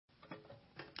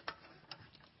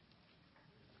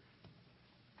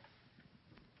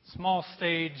Small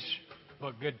stage,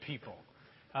 but good people.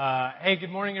 Hey, good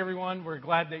morning, everyone. We're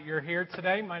glad that you're here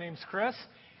today. My name's Chris,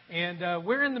 and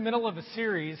we're in the middle of a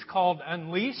series called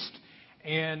Unleashed.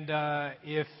 And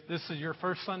if this is your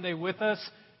first Sunday with us,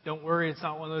 don't worry, it's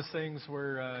not one of those things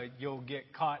where you'll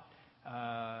get caught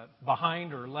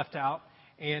behind or left out.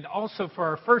 And also for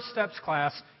our First Steps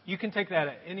class, you can take that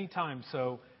at any time.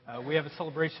 So we have a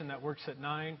celebration that works at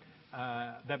 9,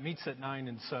 that meets at 9,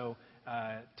 and so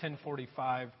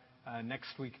 10:45 next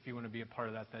week, if you want to be a part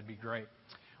of that, that'd be great.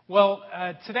 Well,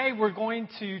 today we're going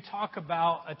to talk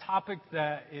about a topic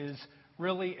that is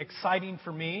really exciting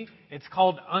for me. It's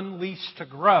called Unleashed to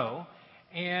Grow.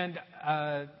 And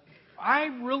I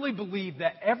really believe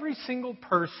that every single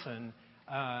person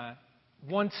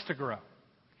wants to grow.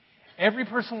 Every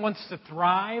person wants to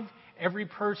thrive. Every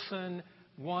person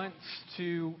wants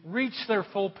to reach their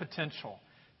full potential,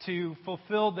 to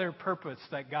fulfill their purpose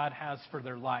that God has for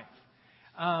their life.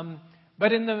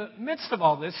 But in the midst of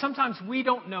all this, sometimes we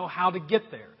don't know how to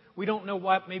get there. We don't know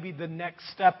what maybe the next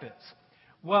step is.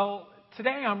 Well,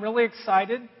 today I'm really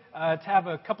excited to have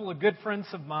a couple of good friends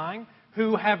of mine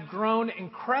who have grown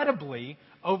incredibly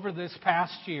over this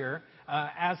past year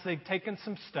as they've taken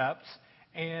some steps.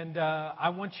 And I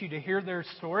want you to hear their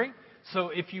story. So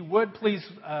if you would, please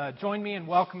join me in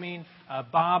welcoming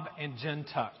Bob and Jen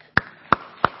Tuck.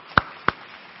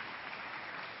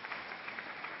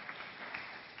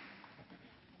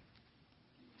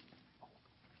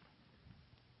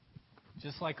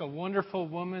 Just like a wonderful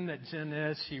woman that Jen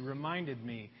is, she reminded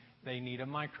me they need a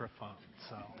microphone.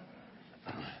 So,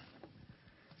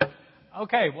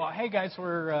 okay, well, hey guys,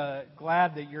 we're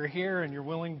glad that you're here and you're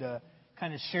willing to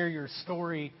kind of share your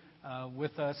story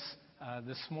with us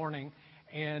this morning.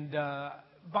 And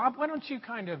Bob, why don't you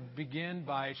kind of begin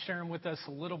by sharing with us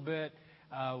a little bit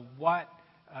what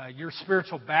your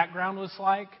spiritual background was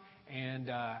like and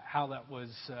how that was,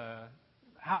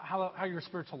 how your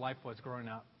spiritual life was growing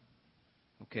up.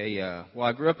 Okay, well,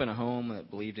 I grew up in a home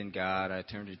that believed in God. I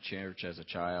turned to church as a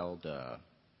child.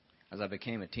 As I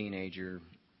became a teenager,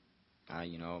 I,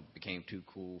 became too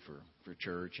cool for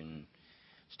church and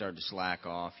started to slack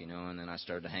off, and then I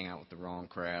started to hang out with the wrong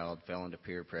crowd, fell into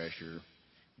peer pressure,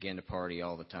 began to party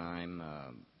all the time.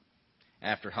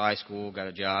 After high school, got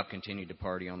a job, continued to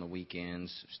party on the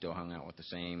weekends, still hung out with the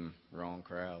same wrong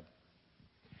crowd.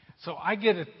 So I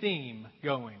get a theme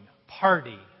going,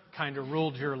 party. Kind of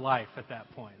ruled your life at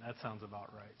that point. That sounds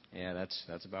about right. Yeah,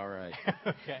 that's about right.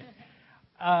 Okay.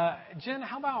 Jen,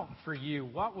 how about for you?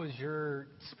 What was your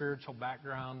spiritual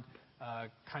background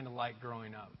kind of like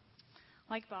growing up?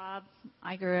 Like Bob,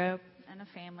 I grew up in a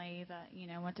family that,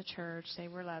 went to church. They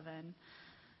were loving.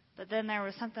 But then there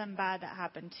was something bad that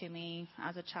happened to me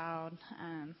as a child.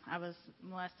 I was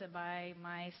molested by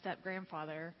my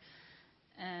step-grandfather,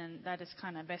 and that just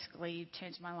kind of basically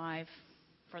changed my life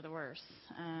for the worse.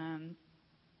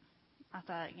 I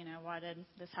thought, why did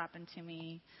this happen to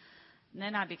me? And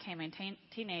then I became a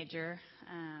teenager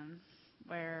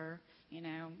where,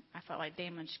 I felt like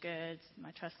damaged goods.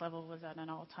 My trust level was at an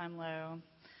all-time low.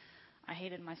 I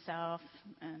hated myself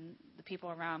and the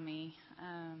people around me.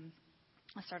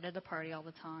 I started to party all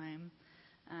the time,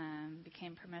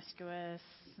 became promiscuous,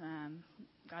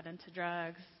 got into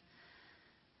drugs.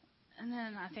 And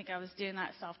then I think I was doing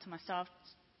that to myself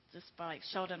just by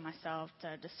shielding myself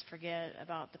to just forget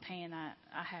about the pain that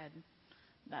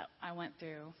I went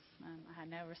through. I had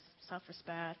no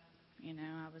self-respect.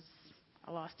 I was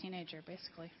a lost teenager,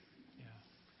 basically. Yeah.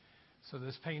 So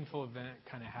this painful event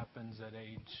kind of happens at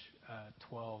age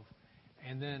 12.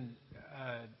 And then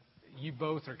you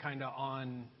both are kind of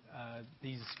on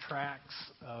these tracks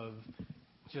of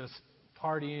just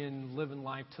partying, living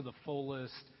life to the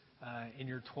fullest in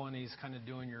your 20s, kind of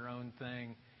doing your own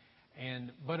thing.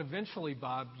 But eventually,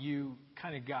 Bob, you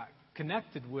kind of got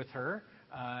connected with her,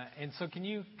 and so can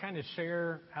you kind of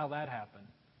share how that happened?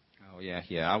 Oh yeah,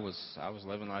 I was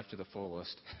living life to the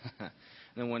fullest. And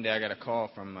then one day I got a call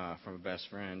from a best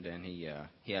friend, and he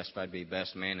asked if I'd be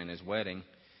best man in his wedding,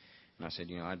 and I said,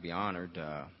 I'd be honored.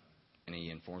 And he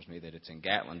informs me that it's in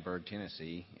Gatlinburg,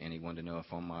 Tennessee, and he wanted to know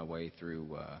if on my way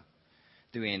through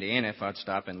Indiana, if I'd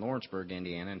stop in Lawrenceburg,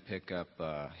 Indiana, and pick up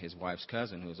his wife's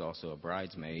cousin, who was also a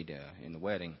bridesmaid in the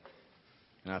wedding.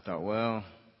 And I thought, well,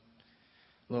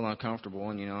 a little uncomfortable.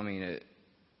 And,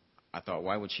 I thought,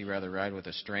 why would she rather ride with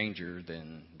a stranger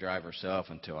than drive herself?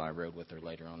 Until I rode with her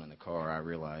later on in the car, I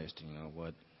realized,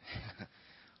 what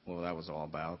that was all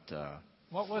about.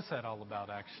 What was that all about,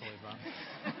 actually,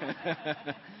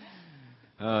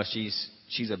 Bob?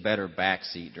 She's a better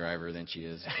backseat driver than she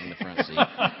is in the front seat.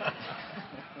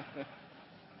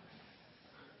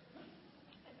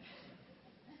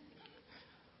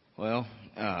 Well,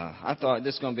 I thought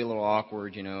this is going to be a little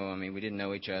awkward, you know. I mean, we didn't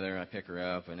know each other. I pick her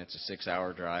up, and it's a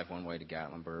 6-hour drive one way to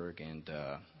Gatlinburg, and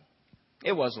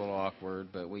it was a little awkward,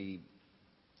 but we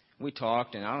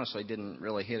talked, and honestly didn't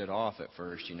really hit it off at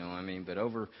first, you know. I mean, but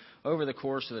over the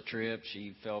course of the trip,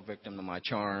 she fell victim to my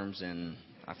charms, and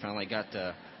I finally got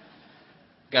the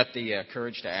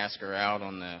courage to ask her out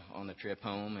on the trip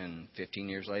home, and 15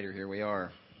 years later, here we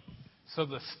are. So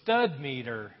the stud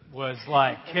meter was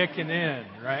like kicking in,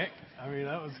 right? I mean,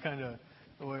 that was kind of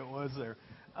the way it was there.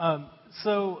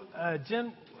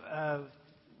 Jen,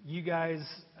 you guys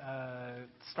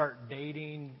start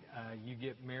dating, you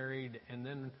get married, and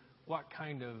then what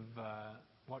kind of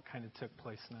took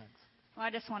place next? Well,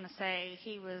 I just want to say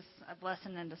he was a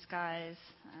blessing in disguise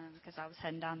because I was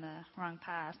heading down the wrong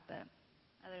path. But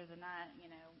other than that, you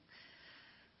know,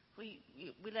 we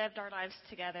lived our lives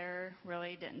together.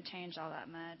 Really didn't change all that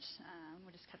much.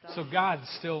 We just kept on. So God's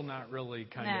still not really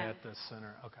kind of at the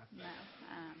center. Okay. No.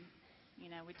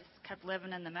 You know, we just kept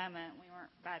living in the moment. We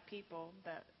weren't bad people,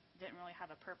 but didn't really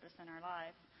have a purpose in our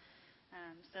life.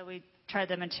 So we tried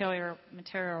the material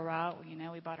route. You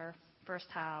know, we bought our first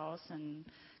house and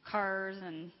cars,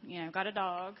 and you know, got a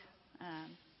dog.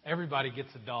 Everybody gets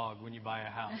a dog when you buy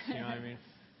a house. You know what I mean?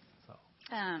 So.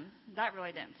 That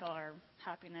really didn't fill our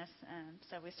happiness.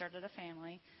 So we started a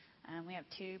family. We have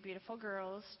 2 beautiful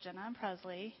girls, Jenna and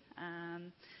Presley.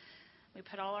 We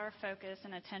put all our focus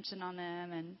and attention on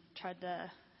them and tried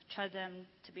them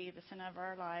to be the center of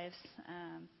our lives.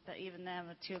 But even then,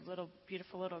 with 2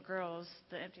 beautiful little girls,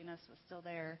 the emptiness was still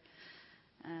there.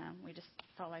 We just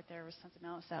felt like there was something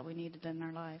else that we needed in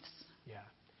our lives. Yeah.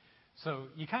 So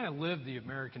you kind of live the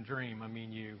American dream. I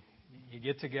mean, you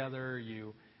get together,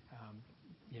 you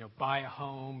buy a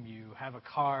home, you have a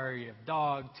car, you have a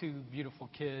dog, 2 beautiful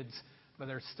kids, but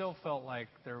there still felt like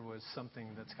there was something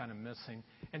that's kind of missing.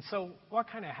 And so what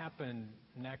kind of happened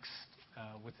next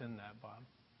within that, Bob?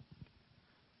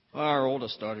 Well, our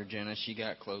oldest daughter, Jenna, she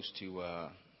got close to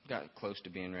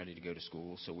being ready to go to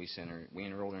school, so we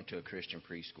enrolled her into a Christian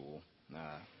preschool.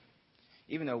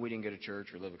 Even though we didn't go to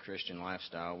church or live a Christian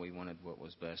lifestyle, we wanted what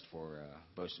was best for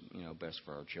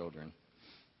our children.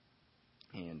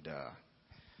 And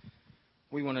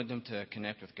we wanted them to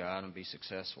connect with God and be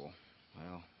successful.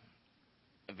 Well,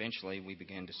 eventually we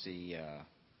began to see,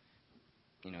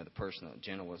 the person that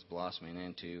Jenna was blossoming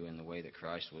into and the way that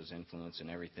Christ was influencing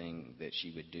everything that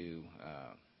she would do,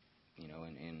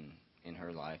 in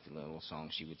her life, the little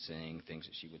songs she would sing, things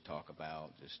that she would talk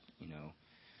about,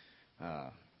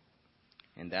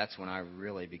 and that's when I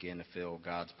really began to feel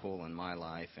God's pull in my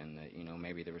life, and that,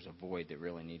 maybe there was a void that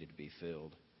really needed to be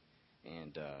filled.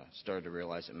 And started to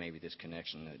realize that maybe this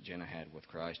connection that Jenna had with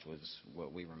Christ was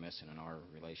what we were missing in our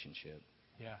relationship.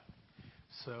 Yeah.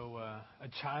 So a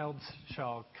child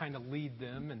shall kind of lead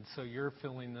them, and so you're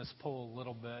feeling this pull a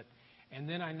little bit. And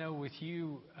then I know with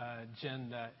you, Jen,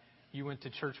 that you went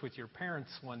to church with your parents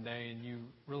one day, and you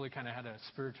really kind of had a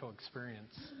spiritual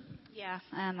experience. Yeah,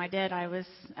 I did. I was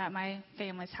at my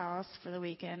family's house for the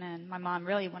weekend, and my mom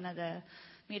really wanted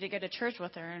me to go to church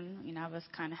with her, and I was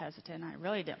kind of hesitant. I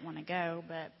really didn't want to go,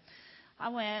 but I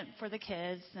went for the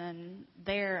kids, and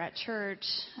there at church,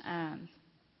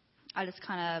 I just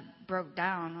kind of broke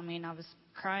down. I mean, I was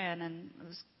crying, and it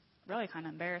was really kind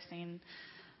of embarrassing.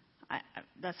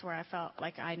 That's where I felt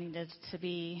like I needed to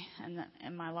be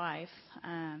in my life.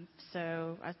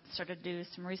 So I started to do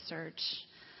some research,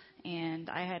 and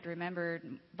I had remembered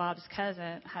Bob's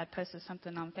cousin had posted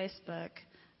something on Facebook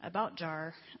about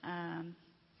JAR.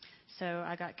 So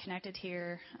I got connected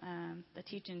here. The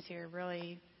teachings here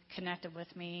really connected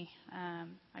with me.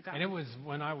 And it was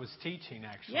when I was teaching,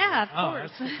 actually. Yeah, of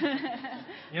course.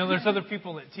 There's other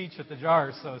people that teach at the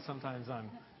JAR, so sometimes I'm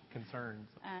concerned.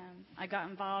 I got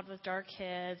involved with JAR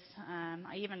Kids.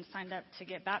 I even signed up to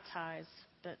get baptized,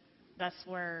 but that's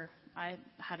where I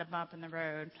had a bump in the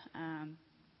road.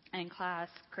 In class,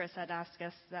 Chris had asked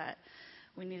us that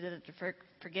we needed to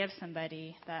forgive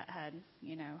somebody that had,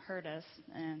 hurt us.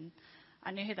 And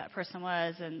I knew who that person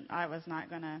was, and I was not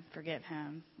going to forgive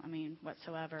him,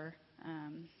 whatsoever.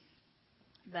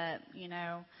 But,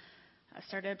 I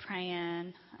started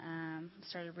praying,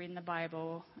 started reading the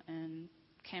Bible, and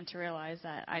came to realize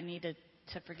that I needed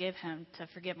to forgive him, to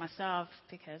forgive myself,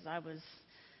 because I was,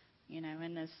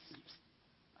 in this,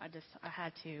 I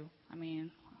had to.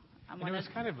 And it was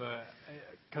kind of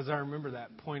because I remember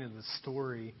that point of the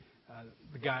story,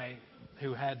 the guy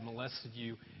who had molested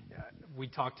you, we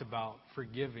talked about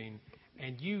forgiving,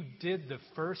 and you did the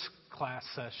first class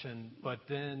session, but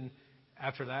then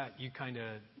after that, you kind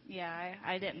of... Yeah,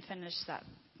 I didn't finish that.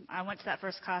 I went to that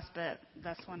first class, but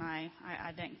that's when I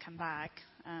didn't come back.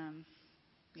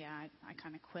 I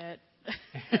kind of quit.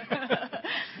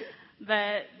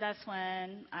 But that's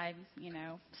when I,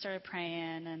 started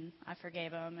praying and I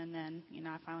forgave him. And then,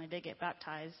 I finally did get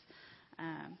baptized.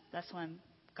 That's when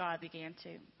God began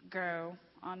to grow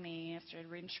on me. I started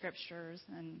reading scriptures,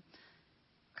 and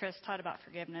Chris taught about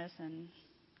forgiveness, and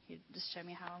he just showed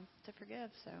me how to forgive.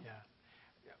 So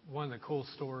one of the cool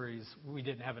stories, we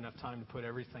didn't have enough time to put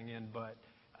everything in, but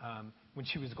when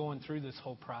she was going through this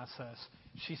whole process,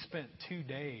 she spent 2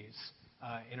 days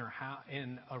in her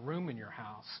in a room in your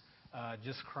house,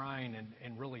 just crying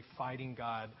and really fighting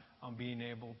God on being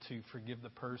able to forgive the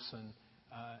person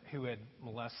who had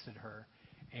molested her.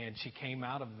 And she came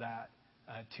out of that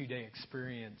 2-day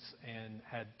experience and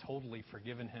had totally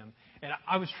forgiven him. And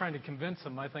I was trying to convince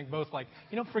him, I think both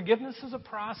forgiveness is a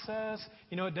process.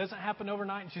 It doesn't happen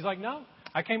overnight. And she's like, no,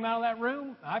 I came out of that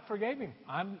room. I forgave him.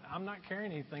 I'm not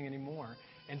carrying anything anymore.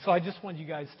 And so I just wanted you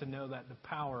guys to know that the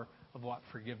power of what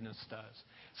forgiveness does.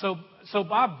 So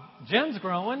Bob, Jen's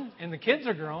growing and the kids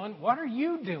are growing. What are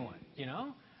you doing?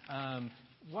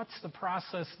 What's the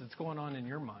process that's going on in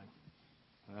your mind?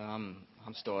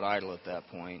 I'm still at Idle at that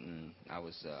point, and I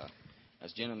was,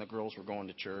 as Jen and the girls were going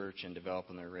to church and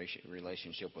developing their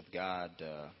relationship with God.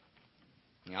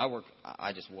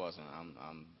 I just wasn't.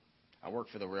 I work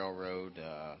for the railroad.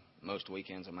 Most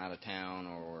weekends I'm out of town,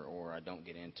 or I don't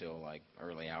get in till like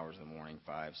early hours of the morning,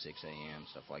 5, 6 a.m.,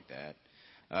 stuff like that.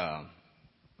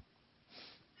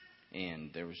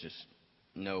 And there was just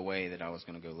no way that I was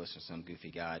going to go listen to some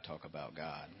goofy guy talk about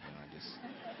God.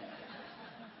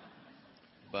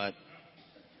 But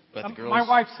the girls. My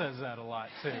wife says that a lot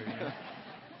too.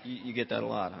 You get that a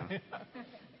lot, huh?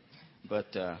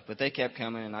 But they kept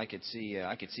coming, and I could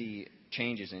see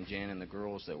changes in Jen and the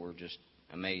girls that were just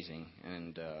amazing.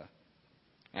 And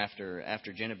after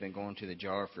Jen had been going to the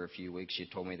jar for a few weeks, she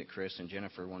told me that Chris and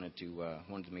Jennifer wanted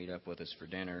to meet up with us for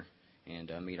dinner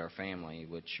and meet our family,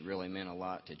 which really meant a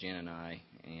lot to Jen and I.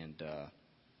 And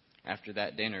after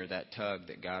that dinner, that tug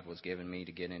that God was giving me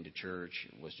to get into church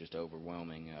was just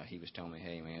overwhelming. He was telling me,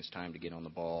 hey, man, it's time to get on the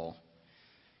ball.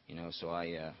 So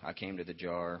I came to the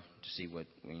jar to see what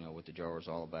the jar was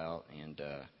all about. And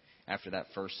after that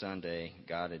first Sunday,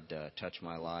 God had touched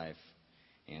my life.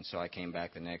 And so I came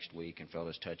back the next week and felt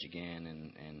his touch again.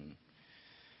 And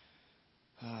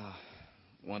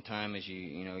one time, as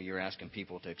you're asking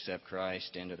people to accept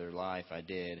Christ into their life, I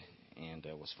did, and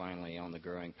was finally on the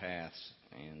growing paths.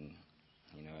 And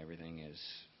everything is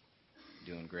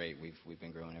doing great. We've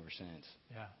been growing ever since.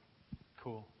 Yeah,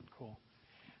 cool.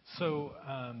 So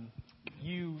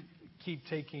you keep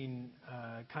taking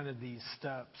kind of these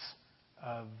steps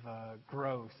of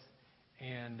growth,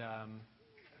 and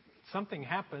something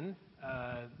happened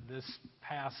this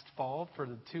past fall for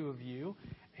the two of you,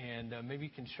 and maybe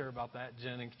you can share about that,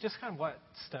 Jen, and just kind of what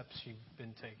steps you've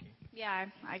been taking. Yeah,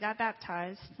 I got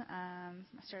baptized. I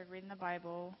started reading the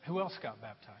Bible. Who else got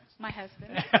baptized? My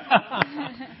husband.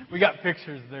 We got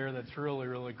pictures there. That's really,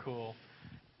 really cool.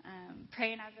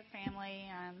 Praying as a family.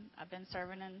 I've been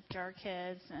serving in Jar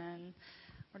Kids, and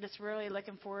we're just really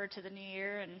looking forward to the new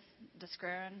year and just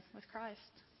growing with Christ.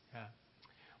 Yeah.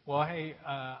 Well, hey,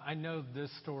 I know this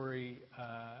story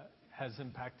has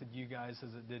impacted you guys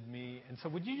as it did me. And so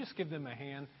would you just give them a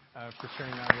hand for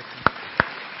sharing that with me?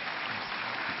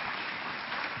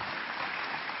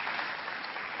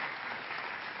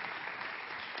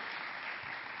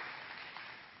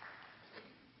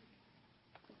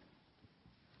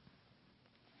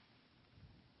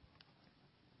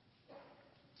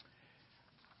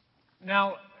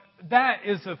 Now, that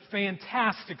is a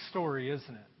fantastic story,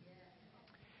 isn't it?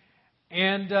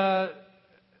 And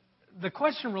the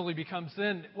question really becomes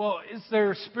then, well, is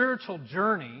their spiritual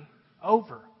journey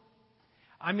over?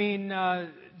 I mean,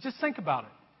 just think about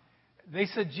it. They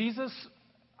said, Jesus,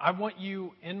 I want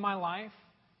you in my life.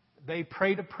 They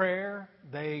prayed a prayer.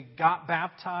 They got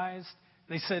baptized.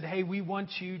 They said, hey, we want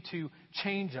you to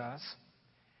change us.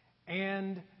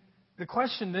 And the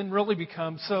question then really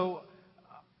becomes, so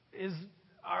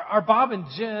are Bob and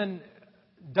Jen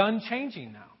done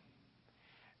changing now?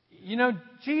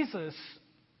 Jesus,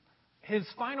 his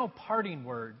final parting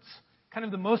words, kind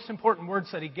of the most important words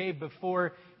that he gave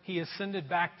before he ascended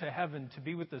back to heaven to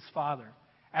be with his Father,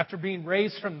 after being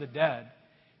raised from the dead,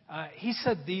 he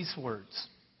said these words.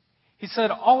 He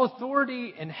said, all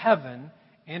authority in heaven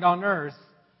and on earth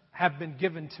have been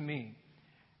given to me.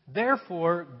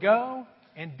 Therefore, go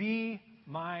and be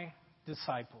my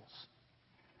disciples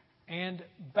and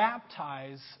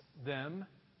baptize them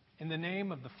in the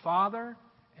name of the Father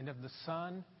and of the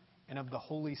Son and of the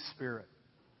Holy Spirit.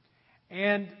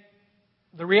 And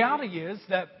the reality is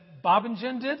that Bob and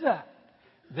Jen did that.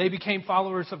 They became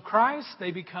followers of Christ.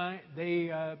 They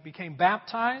became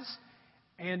baptized.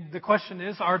 And the question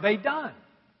is, are they done?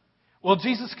 Well,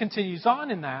 Jesus continues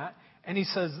on in that, and he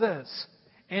says this,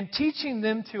 and teaching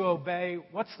them to obey,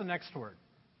 what's the next word?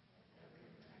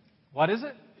 What is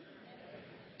it?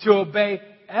 To obey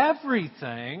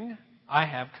everything I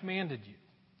have commanded you.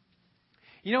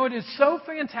 You know, it is so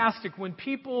fantastic when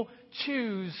people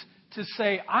choose to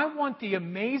say, I want the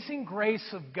amazing grace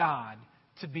of God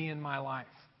to be in my life.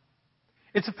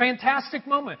 It's a fantastic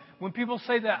moment when people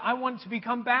say that I want to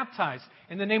become baptized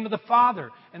in the name of the Father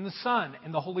and the Son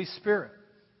and the Holy Spirit.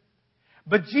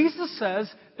 But Jesus says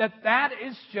that that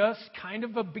is just kind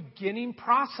of a beginning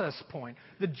process point.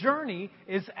 The journey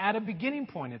is at a beginning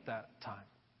point at that time.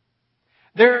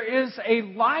 There is a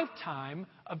lifetime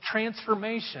of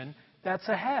transformation that's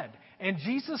ahead. And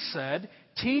Jesus said,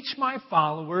 teach my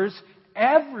followers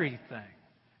everything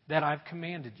that I've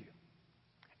commanded you.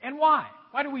 And why?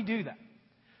 Why do we do that?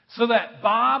 So that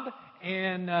Bob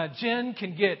and Jen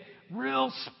can get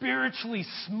real spiritually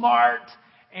smart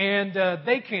and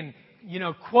they can,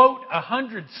 quote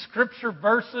 100 scripture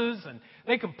verses and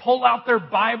they can pull out their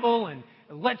Bible and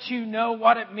let you know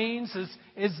what it means.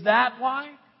 Is that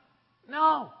why?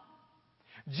 No.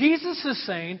 Jesus is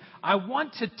saying, I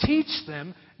want to teach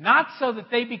them not so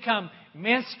that they become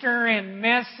Mr. and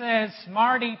Mrs.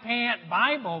 Smarty Pant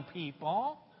Bible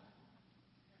people.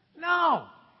 No.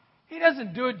 He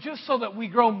doesn't do it just so that we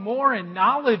grow more in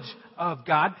knowledge of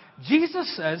God.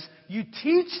 Jesus says you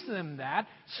teach them that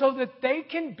so that they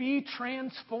can be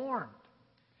transformed.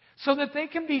 So that they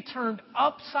can be turned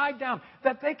upside down.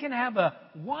 That they can have a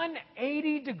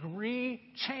 180-degree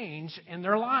change in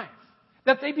their life.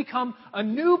 That they become a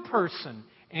new person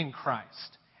in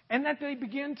Christ. And that they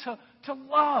begin to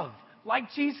love like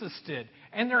Jesus did.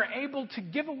 And they're able to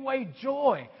give away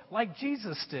joy like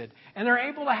Jesus did. And they're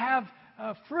able to have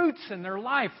fruits in their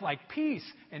life like peace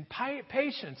and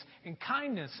patience and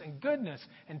kindness and goodness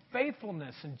and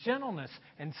faithfulness and gentleness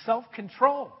and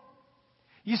self-control.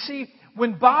 You see,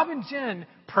 when Bob and Jen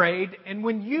prayed, and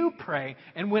when you pray,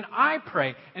 and when I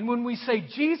pray, and when we say,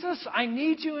 Jesus, I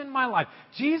need you in my life.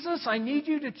 Jesus, I need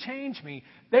you to change me.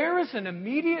 There is an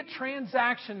immediate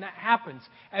transaction that happens.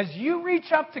 As you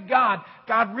reach up to God,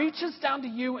 God reaches down to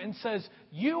you and says,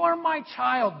 you are my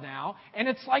child now, and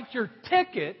it's like your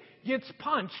ticket gets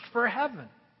punched for heaven.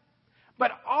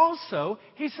 But also,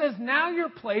 he says, now you're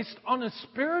placed on a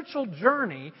spiritual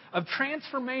journey of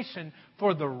transformation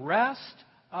for the rest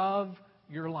of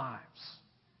your lives.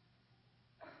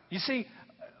 You see,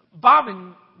 Bob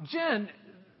and Jen,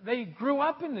 they grew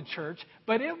up in the church,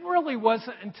 but it really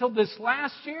wasn't until this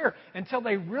last year, until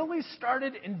they really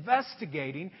started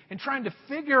investigating and trying to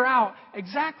figure out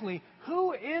exactly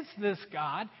who is this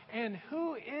God and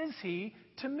who is He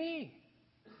to me.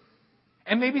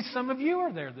 And maybe some of you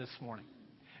are there this morning.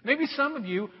 Maybe some of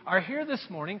you are here this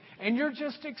morning and you're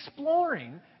just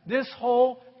exploring this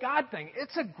whole God thing.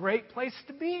 It's a great place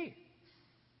to be.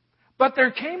 But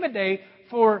there came a day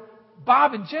for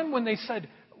Bob and Jen when they said,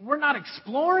 we're not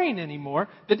exploring anymore.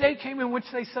 The day came in which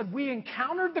they said, we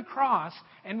encountered the cross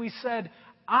and we said,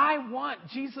 I want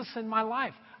Jesus in my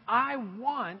life. I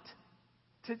want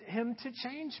Him to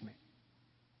change me.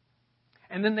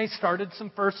 And then they started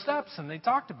some first steps and they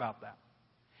talked about that.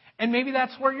 And maybe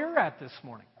that's where you're at this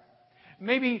morning.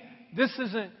 Maybe this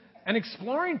isn't an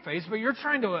exploring phase, but you're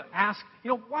trying to ask,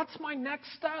 what's my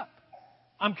next step?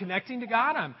 I'm connecting to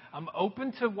God. I'm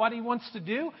open to what He wants to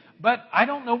do, but I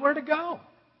don't know where to go.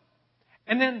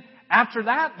 And then after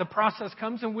that, the process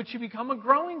comes in which you become a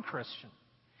growing Christian.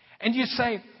 And you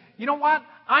say, you know what?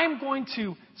 I'm going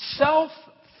to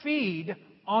self-feed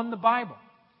on the Bible.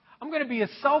 I'm going to be a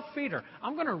self-feeder.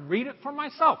 I'm going to read it for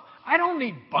myself. I don't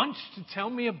need Bunch to tell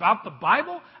me about the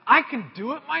Bible. I can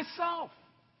do it myself.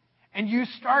 And you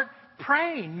start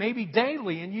praying, maybe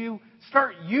daily, and you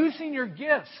start using your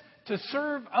gifts to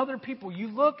serve other people. You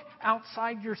look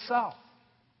outside yourself.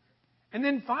 And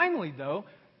then finally, though,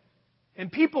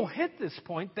 and people hit this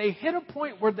point, they hit a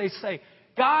point where they say,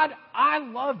 God, I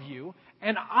love you,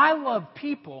 and I love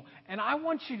people, and I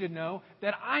want you to know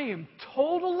that I am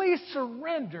totally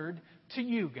surrendered to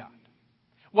you, God.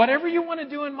 Whatever you want to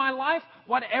do in my life,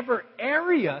 whatever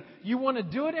area you want to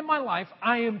do it in my life,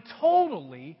 I am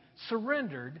totally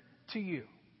surrendered to you.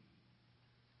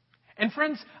 And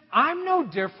friends, I'm no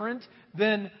different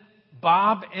than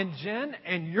Bob and Jen,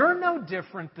 and you're no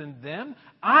different than them.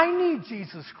 I need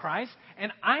Jesus Christ,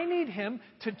 and I need Him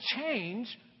to change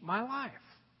my life.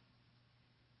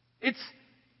 It's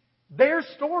their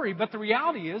story, but the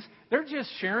reality is they're just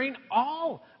sharing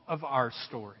all of our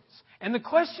stories. And the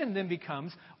question then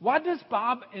becomes, what does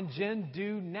Bob and Jen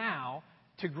do now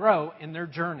to grow in their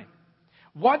journey?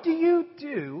 What do you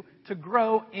do to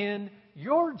grow in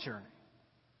your journey?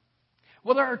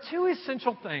 Well, there are two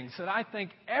essential things that I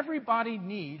think everybody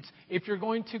needs if you're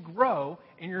going to grow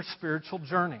in your spiritual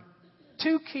journey.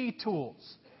 Two key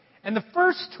tools. And the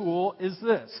first tool is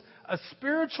this, a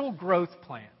spiritual growth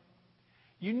plan.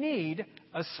 You need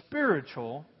a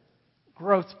spiritual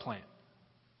growth plan.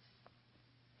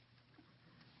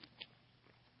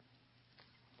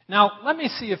 Now, let me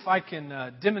see if I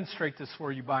can demonstrate this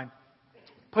for you by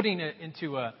putting it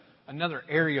into another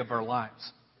area of our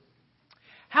lives.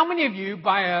 How many of you,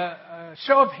 by a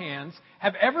show of hands,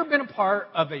 have ever been a part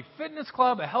of a fitness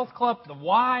club, a health club, the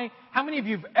Y? How many of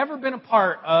you have ever been a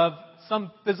part of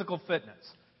some physical fitness?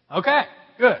 Okay,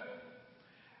 good.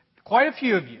 Quite a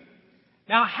few of you.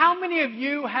 Now, how many of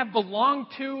you have belonged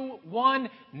to one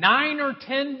 9 or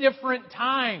 10 different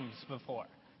times before?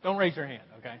 Don't raise your hand,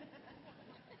 okay?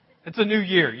 It's a new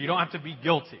year. You don't have to be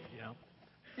guilty, you know.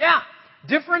 Yeah.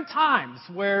 Different times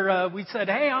where we said,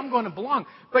 hey, I'm going to belong.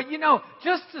 But,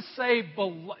 just to say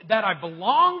that I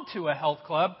belong to a health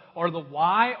club or the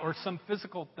Y or some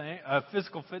physical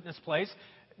fitness place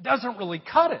doesn't really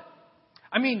cut it.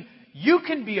 I mean, you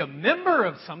can be a member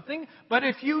of something, but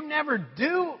if you never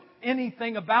do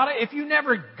anything about it, if you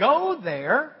never go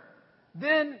there,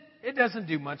 then it doesn't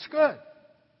do much good.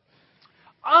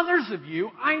 Others of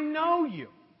you, I know you.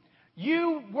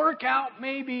 You work out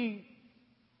maybe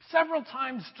several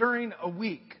times during a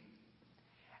week.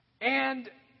 And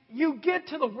you get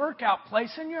to the workout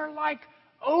place and you're like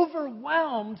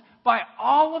overwhelmed by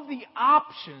all of the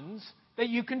options that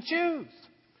you can choose.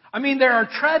 I mean, there are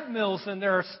treadmills and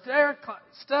there are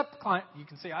you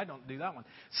can see I don't do that one.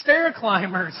 Stair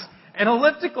climbers and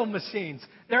elliptical machines.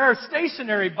 There are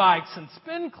stationary bikes and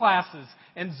spin classes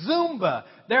and Zumba.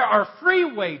 There are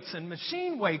free weights and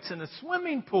machine weights and a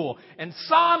swimming pool and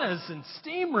saunas and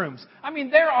steam rooms. I mean,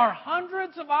 there are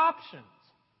hundreds of options.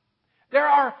 There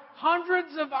are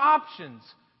hundreds of options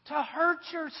to hurt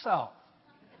yourself.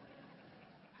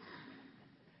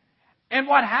 And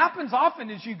what happens often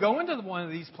is you go into one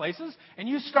of these places and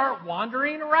you start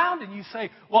wandering around and you say,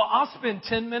 well, I'll spend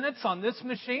 10 minutes on this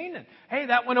machine and hey,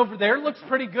 that one over there looks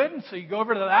pretty good. And so you go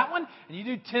over to that one and you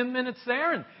do 10 minutes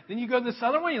there and then you go to this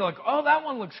other one. You're like, oh, that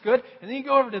one looks good. And then you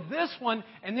go over to this one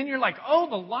and then you're like, oh,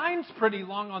 the line's pretty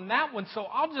long on that one. So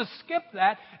I'll just skip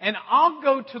that and I'll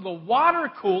go to the water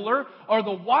cooler or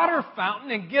the water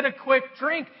fountain and get a quick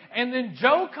drink. And then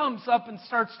Joe comes up and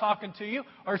starts talking to you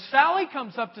or Sally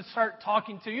comes up to start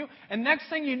talking to you, and next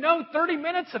thing you know, 30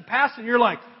 minutes have passed, and you're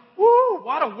like, woo,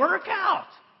 what a workout.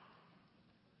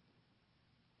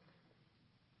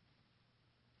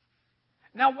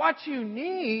 Now, what you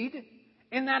need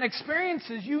in that experience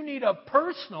is you need a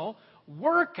personal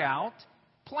workout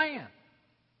plan.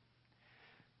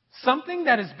 Something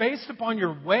that is based upon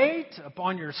your weight,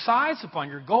 upon your size, upon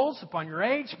your goals, upon your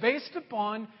age, based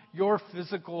upon your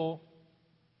physical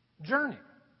journey.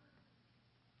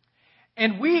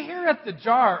 And we here at the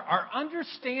Jar are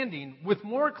understanding with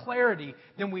more clarity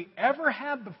than we ever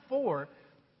have before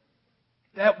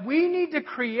that we need to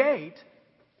create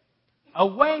a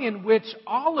way in which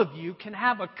all of you can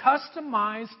have a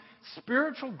customized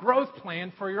spiritual growth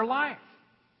plan for your life.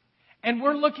 And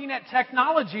we're looking at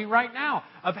technology right now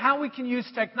of how we can use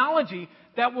technology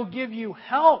that will give you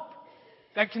help,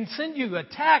 that can send you a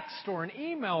text or an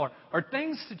email or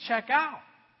things to check out.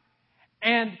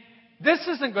 And this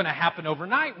isn't going to happen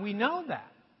overnight. We know that.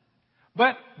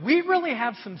 But we really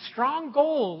have some strong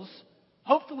goals,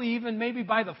 hopefully even maybe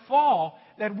by the fall,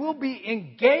 that we'll be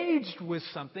engaged with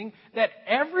something that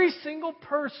every single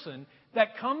person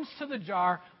that comes to the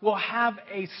Jar will have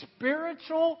a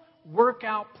spiritual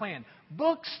workout plan,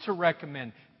 books to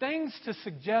recommend, things to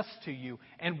suggest to you,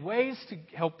 and ways to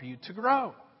help you to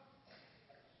grow.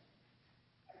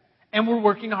 And we're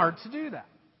working hard to do that.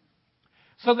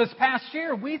 So this past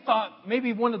year, we thought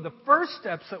maybe one of the first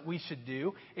steps that we should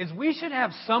do is we should have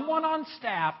someone on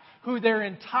staff who their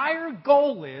entire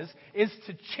goal is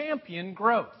to champion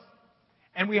growth.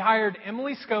 And we hired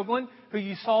Emily Skoglund, who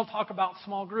you saw talk about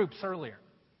small groups earlier.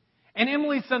 And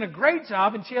Emily's done a great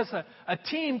job, and she has a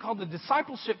team called the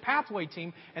Discipleship Pathway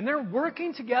Team, and they're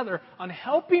working together on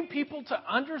helping people to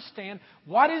understand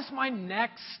what is my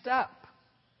next step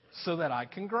so that I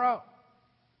can grow.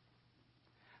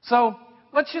 So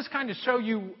let's just kind of show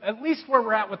you at least where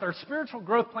we're at with our spiritual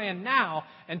growth plan now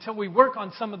until we work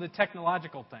on some of the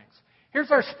technological things.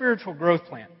 Here's our spiritual growth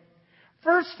plan.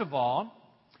 First of all,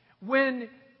 when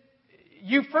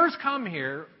you first come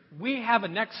here, we have a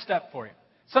next step for you.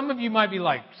 Some of you might be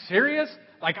like, serious?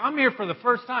 Like, I'm here for the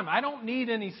first time. I don't need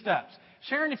any steps.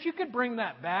 Sharon, if you could bring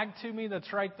that bag to me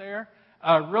that's right there.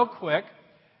 real quick.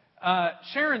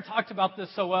 Sharon talked about this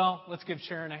so well. Let's give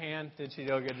Sharon a hand. Did she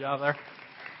do a good job there?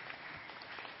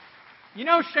 You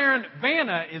know, Sharon,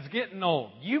 Vanna is getting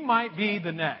old. You might be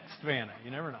the next Vanna.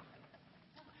 You never know.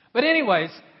 But anyways,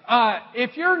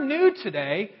 if you're new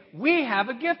today, we have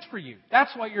a gift for you.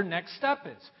 That's what your next step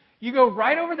is. You go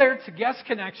right over there to Guest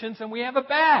Connections, and we have a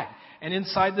bag. And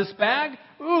inside this bag,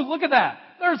 ooh, look at that.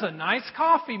 There's a nice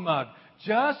coffee mug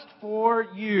just for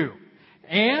you.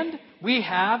 And we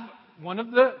have one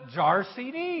of the jar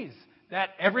CDs that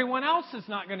everyone else is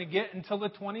not going to get until the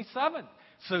 27th.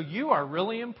 So you are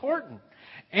really important.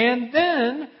 And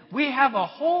then we have a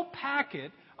whole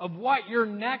packet of what your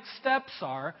next steps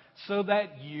are so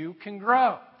that you can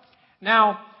grow.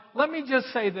 Now, let me just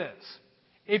say this.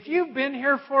 If you've been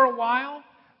here for a while,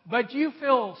 but you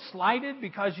feel slighted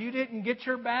because you didn't get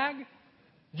your bag,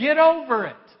 get over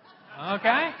it.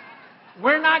 Okay?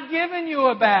 We're not giving you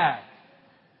a bag.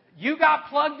 You got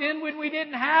plugged in when we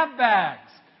didn't have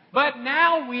bags. But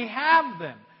now we have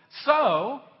them.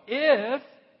 So, if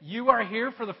you are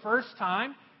here for the first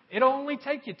time, it'll only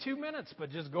take you 2 minutes, but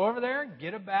just go over there,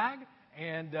 get a bag,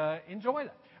 and enjoy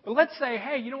that. But let's say,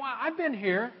 hey, you know what? I've been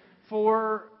here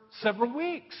for several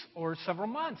weeks or several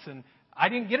months, and I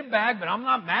didn't get a bag, but I'm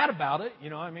not mad about it. You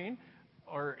know what I mean?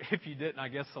 Or if you didn't, I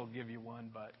guess they'll give you one,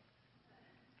 but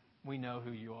we know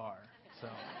who you are. So.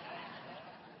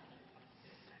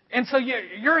 And so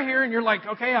you're here, and you're like,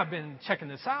 okay, I've been checking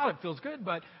this out. It feels good,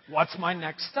 but what's my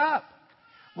next step?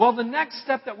 Well, the next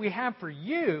step that we have for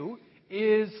you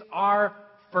is our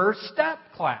First Step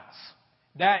class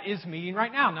that is meeting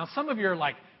right now. Now, some of you are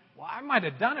like, well, I might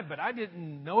have done it, but I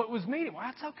didn't know it was meeting. Well,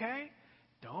 that's okay.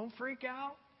 Don't freak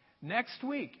out. Next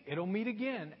week, it'll meet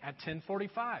again at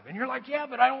 10:45. And you're like, yeah,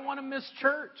 but I don't want to miss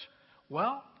church.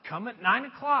 Well, come at 9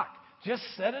 o'clock. Just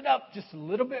set it up just a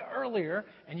little bit earlier,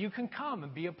 and you can come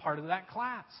and be a part of that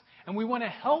class. And we want to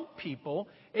help people.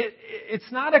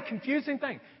 It's not a confusing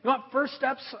thing. You know what First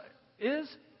Steps is?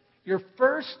 Your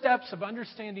first steps of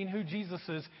understanding who Jesus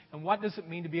is and what does it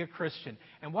mean to be a Christian.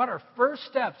 And what are first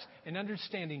steps in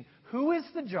understanding who is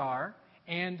the jar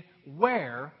and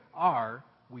where are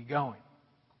we going.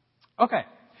 Okay.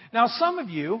 Now, some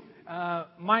of you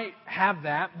might have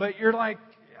that, but you're like,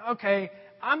 okay,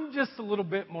 I'm just a little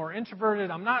bit more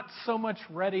introverted. I'm not so much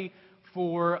ready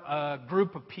for a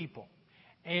group of people.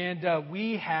 And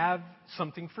we have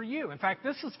something for you. In fact,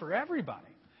 this is for everybody.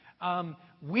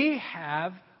 We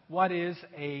have what is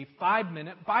a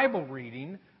 5-minute Bible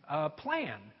reading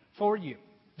plan for you.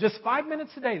 Just 5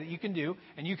 minutes a day that you can do.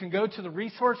 And you can go to the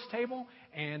resource table,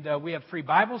 and we have free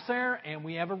Bibles there, and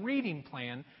we have a reading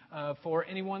plan for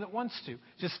anyone that wants to.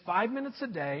 Just 5 minutes a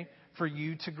day for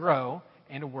you to grow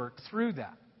and to work through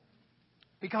that.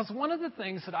 Because one of the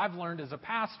things that I've learned as a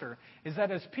pastor is that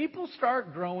as people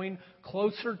start growing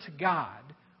closer to God,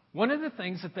 one of the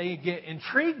things that they get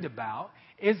intrigued about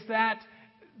is that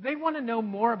they want to know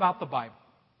more about the Bible.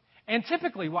 And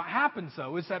typically what happens,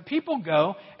 though, is that people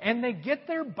go and they get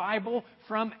their Bible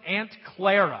from Aunt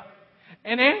Clara.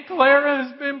 And Aunt Clara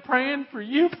has been praying for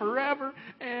you forever.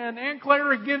 And Aunt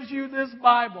Clara gives you this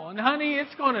Bible. And honey,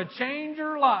 it's going to change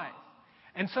your life.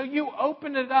 And so you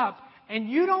open it up and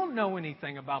you don't know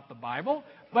anything about the Bible,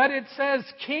 but it says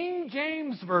King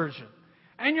James Version.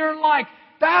 And you're like,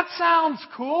 that sounds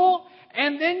cool.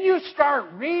 And then you start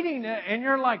reading it and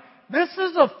you're like, this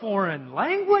is a foreign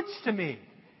language to me.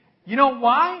 You know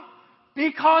why?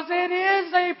 Because it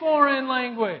is a foreign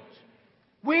language.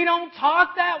 We don't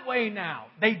talk that way now.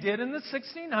 They did in the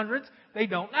 1600s. They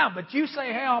don't now. But you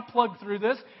say, hey, I'll plug through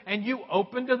this. And you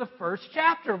open to the first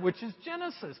chapter, which is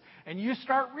Genesis. And you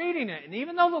start reading it. And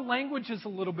even though the language is a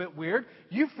little bit weird,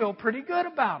 you feel pretty good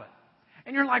about it.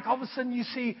 And you're like, all of a sudden you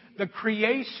see the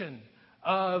creation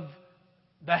of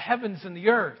the heavens and the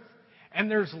earth. And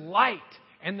there's light.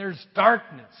 And there's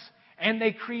darkness. And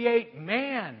they create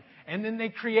man. And then they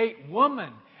create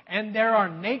woman. And there are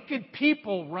naked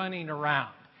people running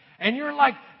around. And you're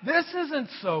like, this isn't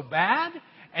so bad.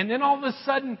 And then all of a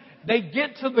sudden, they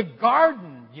get to the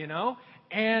garden, you know.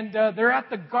 And they're at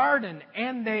the garden.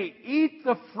 And they eat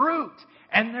the fruit.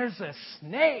 And there's a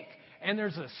snake. And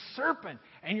there's a serpent.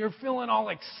 And you're feeling all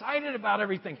excited about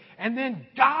everything. And then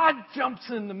God jumps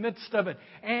in the midst of it.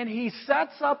 And He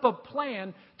sets up a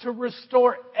plan to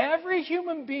restore every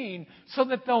human being so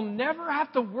that they'll never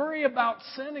have to worry about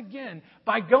sin again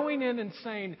by going in and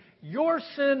saying, your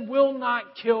sin will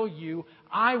not kill you.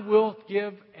 I will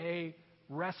give a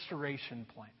restoration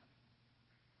plan.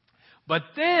 But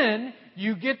then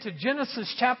you get to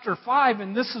Genesis chapter 5,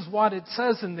 and this is what it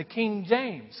says in the King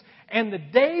James. And the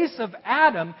days of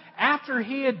Adam after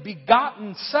he had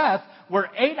begotten Seth were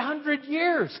 800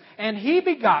 years. And he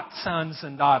begot sons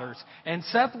and daughters. And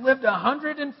Seth lived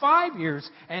 105 years.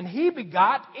 And he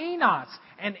begot Enos.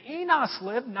 And Enos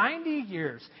lived 90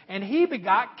 years. And he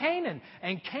begot Canaan.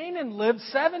 And Canaan lived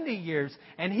 70 years.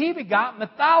 And he begot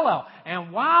Methuselah.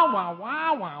 And wow.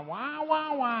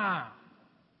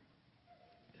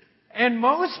 And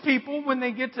most people, when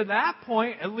they get to that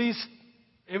point, at least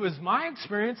it was my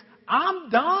experience, I'm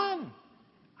done.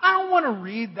 I don't want to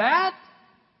read that.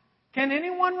 Can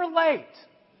anyone relate?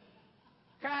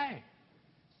 Okay.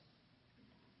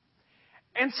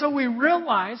 And so we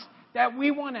realized that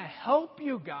we want to help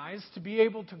you guys to be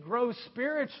able to grow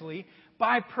spiritually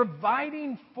by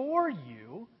providing for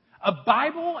you a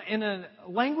Bible in a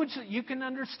language that you can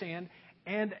understand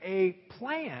and a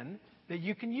plan that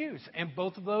you can use. And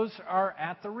both of those are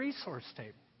at the resource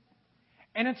table.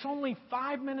 And it's only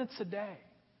 5 minutes a day.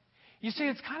 You see,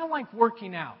 it's kind of like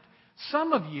working out.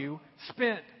 Some of you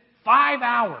spent 5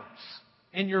 hours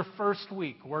in your first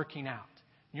week working out.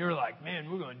 You're like,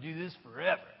 man, we're going to do this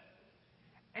forever.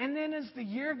 And then as the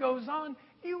year goes on,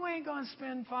 you ain't going to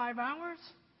spend 5 hours.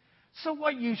 So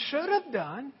what you should have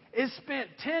done is spent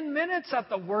 10 minutes at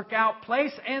the workout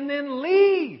place and then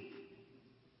leave.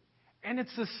 And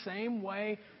it's the same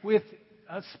way with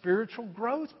a spiritual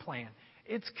growth plan.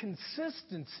 It's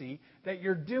consistency that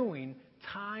you're doing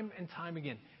time and time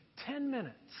again. 10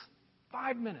 minutes,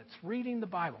 5 minutes reading the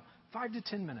Bible, 5 to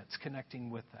 10 minutes connecting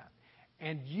with that.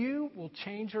 And you will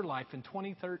change your life in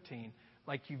 2013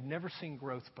 like you've never seen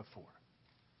growth before.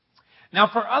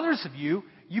 Now, for others of you,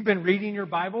 you've been reading your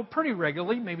Bible pretty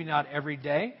regularly, maybe not every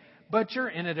day, but you're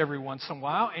in it every once in a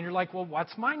while, and you're like, well,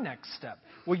 what's my next step?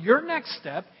 Well, your next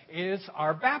step is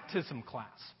our baptism class.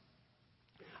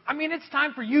 I mean, it's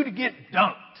time for you to get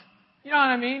dunked. You know what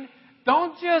I mean?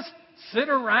 Don't just sit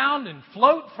around and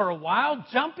float for a while.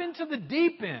 Jump into the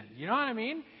deep end. You know what I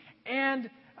mean? And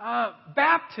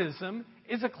baptism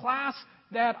is a class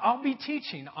that I'll be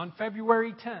teaching on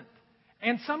February 10th.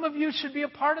 And some of you should be a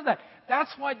part of that.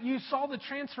 That's what you saw the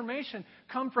transformation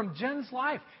come from Jen's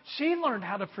life. She learned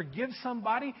how to forgive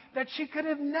somebody that she could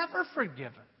have never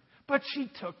forgiven. But she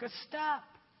took a step.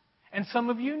 And some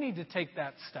of you need to take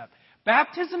that step.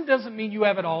 Baptism doesn't mean you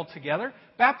have it all together.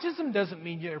 Baptism doesn't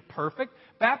mean you're perfect.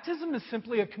 Baptism is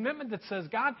simply a commitment that says,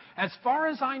 God, as far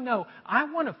as I know, I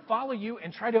want to follow you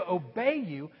and try to obey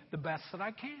you the best that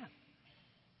I can.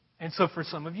 And so for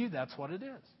some of you, that's what it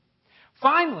is.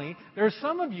 Finally, there are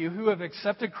some of you who have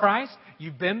accepted Christ,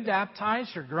 you've been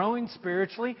baptized, you're growing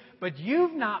spiritually, but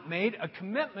you've not made a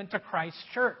commitment to Christ's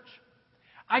church.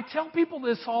 I tell people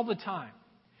this all the time.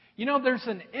 You know, there's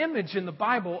an image in the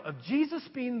Bible of Jesus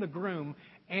being the groom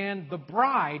and the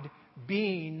bride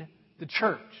being the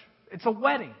church. It's a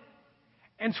wedding.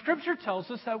 And Scripture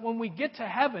tells us that when we get to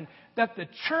heaven, that the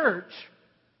church,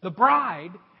 the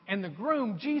bride, and the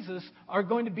groom, Jesus, are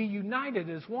going to be united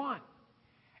as one.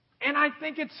 And I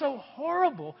think it's so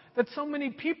horrible that so many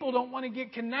people don't want to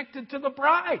get connected to the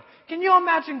bride. Can you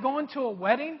imagine going to a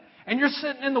wedding and you're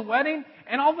sitting in the wedding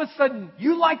and all of a sudden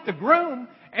you like the groom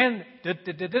and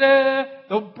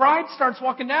the bride starts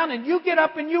walking down and you get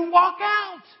up and you walk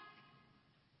out?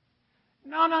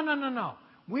 No.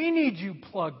 We need you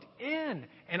plugged in.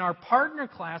 And our partner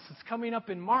class that's coming up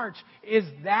in March is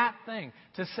that thing.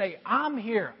 To say, I'm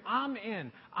here, I'm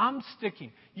in, I'm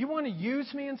sticking. You want to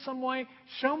use me in some way?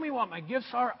 Show me what my gifts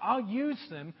are. I'll use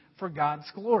them for God's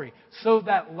glory. So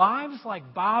that lives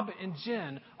like Bob and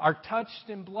Jen are touched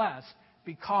and blessed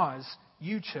because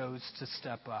you chose to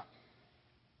step up.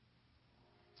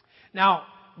 Now,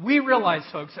 we realize,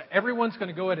 folks, that everyone's going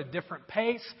to go at a different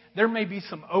pace. There may be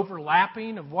some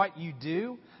overlapping of what you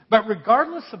do. But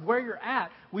regardless of where you're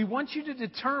at, we want you to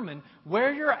determine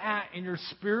where you're at in your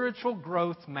spiritual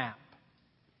growth map.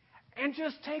 And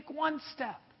just take one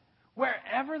step,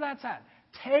 wherever that's at.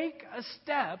 Take a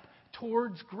step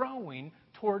towards growing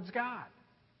towards God.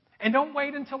 And don't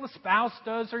wait until the spouse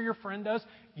does or your friend does.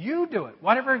 You do it.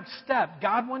 Whatever step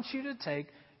God wants you to take,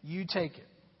 you take it.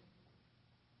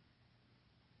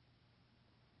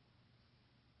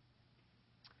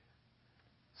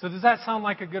 So does that sound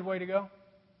like a good way to go?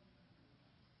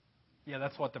 Yeah,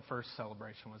 that's what the first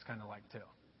celebration was kind of like too.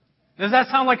 Does that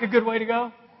sound like a good way to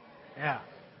go? Yeah.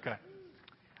 Okay.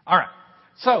 All right.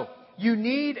 So you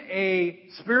need a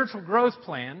spiritual growth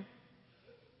plan.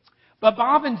 But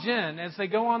Bob and Jen, as they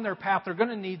go on their path, they're going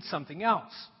to need something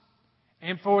else.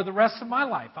 And for the rest of my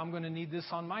life, I'm going to need this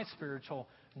on my spiritual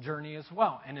journey as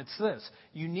well. And it's this.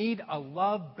 You need a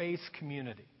love-based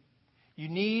community. You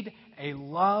need a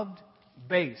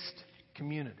love-based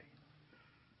community.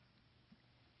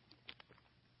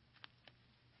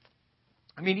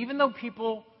 I mean, even though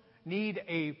people need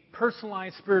a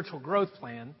personalized spiritual growth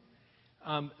plan,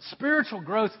 spiritual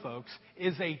growth, folks,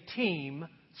 is a team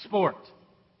sport.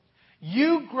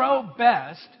 You grow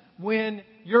best when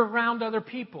you're around other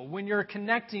people, when you're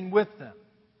connecting with them,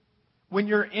 when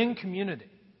you're in community.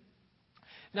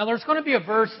 Now, there's going to be a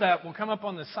verse that will come up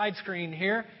on the side screen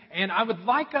here, and I would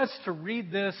like us to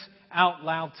read this out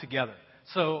loud together.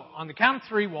 So, on the count of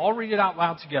three, we'll all read it out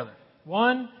loud together.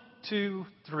 1, 2,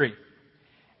 3.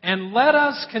 And let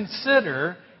us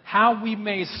consider how we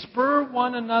may spur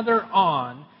one another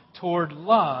on toward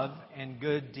love and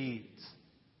good deeds.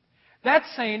 That's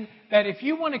saying that if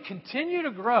you want to continue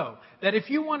to grow, that if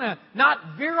you want to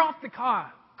not veer off the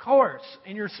course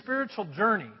in your spiritual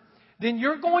journey, then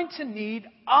you're going to need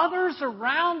others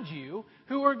around you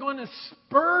who are going to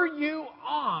spur you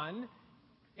on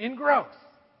in growth.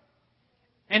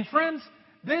 And friends,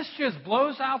 this just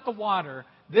blows out the water,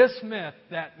 this myth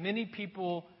that many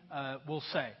people will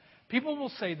say. People will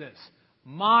say this: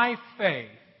 my faith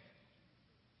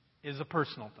is a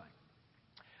personal thing.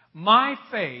 My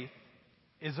faith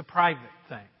is a private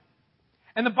thing.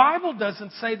 And the Bible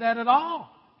doesn't say that at all.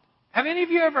 Have any of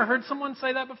you ever heard someone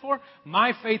say that before?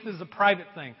 My faith is a private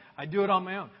thing. I do it on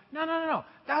my own. No.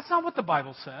 That's not what the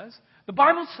Bible says. The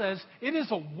Bible says it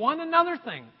is a one another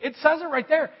thing. It says it right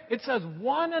there. It says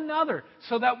one another,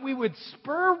 so that we would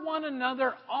spur one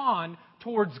another on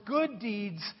towards good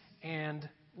deeds and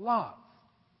love.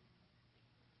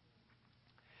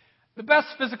 The best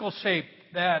physical shape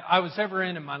that I was ever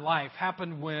in my life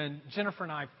happened when Jennifer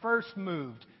and I first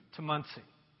moved to Muncie.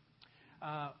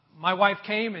 My wife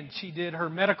came and she did her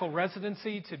medical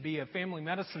residency to be a family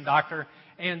medicine doctor,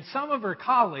 and some of her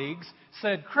colleagues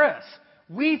said, Chris,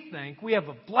 we think we have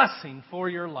a blessing for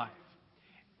your life.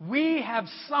 We have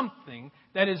something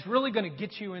that is really going to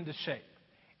get you into shape.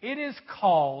 It is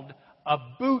called a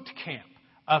boot camp,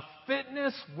 a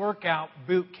fitness workout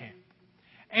boot camp.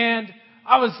 And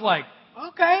I was like,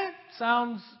 okay,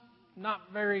 sounds not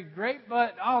very great,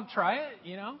 but I'll try it,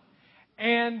 you know.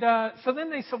 And so then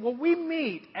they said, well, we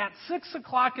meet at 6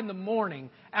 o'clock in the morning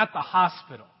at the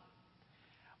hospital.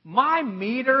 My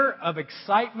meter of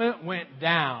excitement went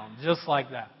down just like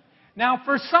that. Now,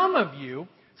 for some of you,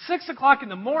 6 o'clock in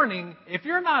the morning, if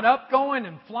you're not up going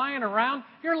and flying around,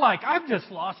 you're like, I've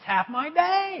just lost half my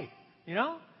day, you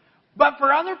know. But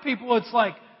for other people, it's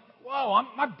like, whoa,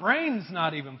 my brain's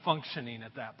not even functioning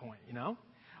at that point, you know.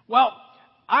 Well,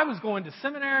 I was going to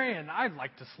seminary and I'd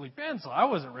like to sleep in, so I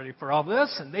wasn't ready for all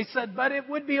this. And they said, but it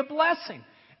would be a blessing.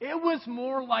 It was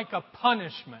more like a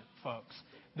punishment, folks,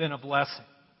 than a blessing.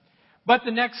 But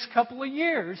the next couple of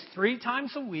years, 3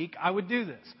 times a week, I would do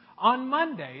this. On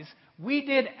Mondays, we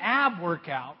did ab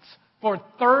workouts for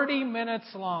 30 minutes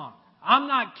long. I'm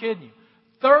not kidding you.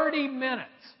 30 minutes.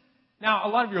 Now, a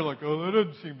lot of you are like, oh, that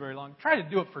doesn't seem very long. Try to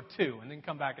do it for 2 and then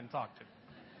come back and talk to me.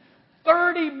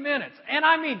 30 minutes. And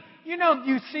I mean, you know,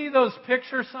 you see those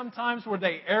pictures sometimes where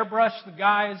they airbrush the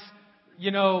guys, you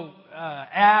know,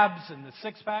 abs and the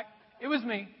six-pack. It was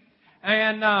me.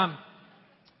 And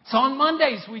so on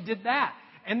Mondays we did that.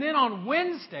 And then on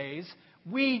Wednesdays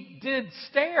we did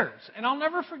stairs. And I'll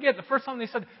never forget the first time they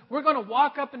said, we're going to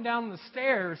walk up and down the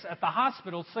stairs at the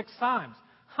hospital 6 times.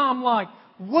 I'm like,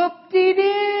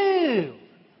 whoop-de-doo.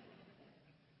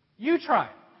 You try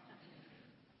it.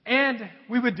 And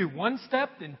we would do 1 step,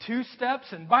 then 2 steps,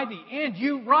 and by the end,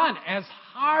 you run as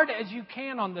hard as you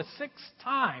can on the 6th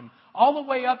time, all the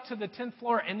way up to the 10th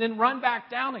floor, and then run back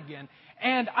down again.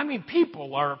 And, I mean,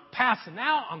 people are passing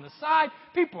out on the side.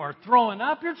 People are throwing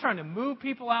up. You're trying to move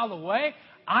people out of the way.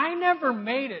 I never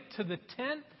made it to the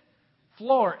 10th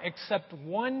floor except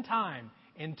 1 time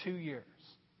in 2 years.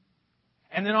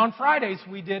 And then on Fridays,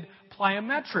 we did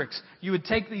plyometrics. You would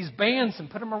take these bands and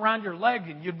put them around your leg,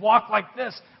 and you'd walk like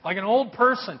this, like an old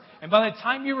person. And by the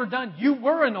time you were done, you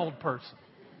were an old person.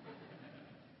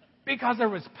 Because there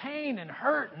was pain and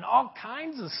hurt and all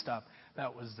kinds of stuff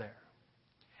that was there.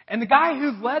 And the guy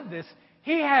who led this,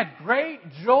 he had great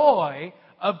joy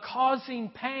of causing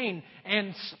pain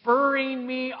and spurring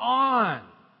me on.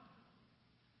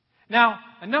 Now,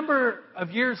 a number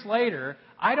of years later,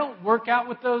 I don't work out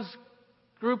with those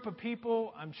group of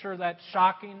people. I'm sure that's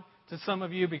shocking to some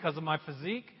of you because of my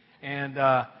physique and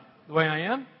the way I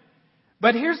am.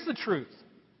 But here's the truth.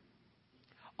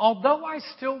 Although I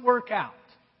still work out,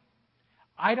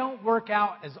 I don't work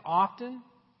out as often,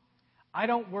 I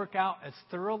don't work out as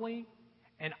thoroughly,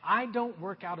 and I don't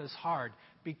work out as hard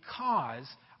because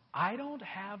I don't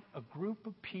have a group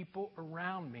of people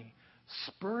around me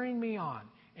spurring me on,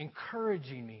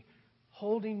 encouraging me,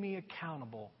 holding me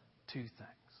accountable to things.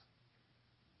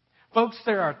 Folks,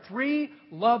 there are 3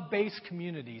 love-based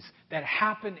communities that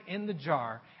happen in the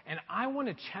jar, and I want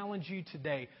to challenge you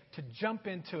today to jump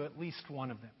into at least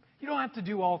one of them. You don't have to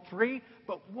do all 3,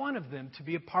 but one of them to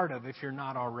be a part of if you're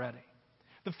not already.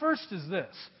 The first is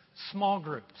this: small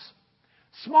groups.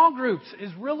 Small groups is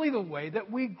really the way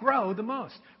that we grow the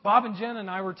most. Bob and Jen and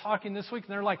I were talking this week,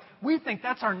 and they're like, we think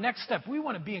that's our next step. We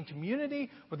want to be in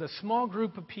community with a small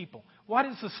group of people. What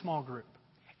is a small group?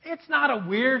 It's not a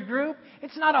weird group.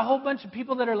 It's not a whole bunch of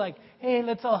people that are like, hey,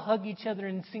 let's all hug each other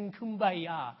and sing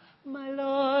Kumbaya. My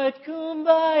Lord,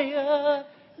 Kumbaya.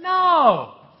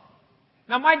 No.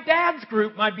 Now, my dad's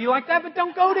group might be like that, but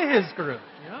don't go to his group,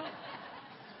 you know?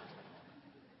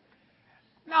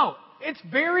 No, it's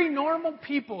very normal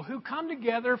people who come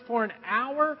together for an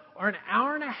hour or an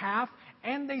hour and a half,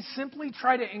 and they simply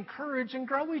try to encourage and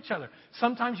grow each other.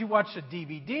 Sometimes you watch a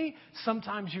DVD,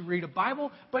 sometimes you read a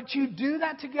Bible, but you do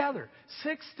that together.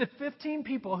 6 to 15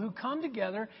 people who come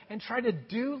together and try to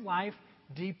do life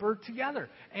deeper together.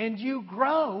 And you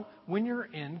grow when you're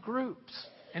in groups.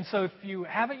 And so if you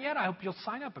haven't yet, I hope you'll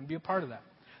sign up and be a part of that.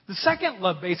 The second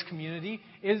love-based community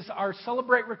is our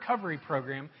Celebrate Recovery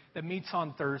program that meets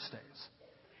on Thursdays.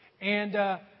 And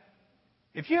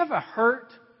if you have a hurt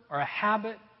or a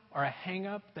habit or a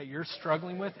hang-up that you're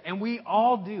struggling with, and we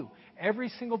all do, every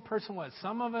single person was.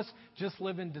 Some of us just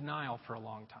live in denial for a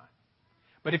long time.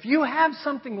 But if you have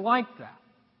something like that,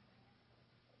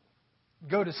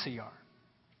 go to CR.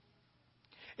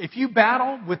 If you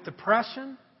battle with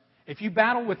depression, if you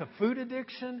battle with a food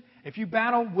addiction, if you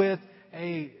battle with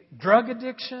a drug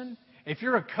addiction, if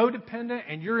you're a codependent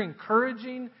and you're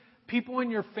encouraging people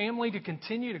in your family to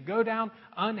continue to go down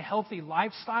unhealthy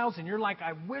lifestyles and you're like,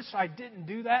 I wish I didn't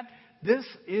do that, this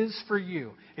is for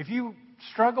you. If you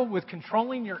struggle with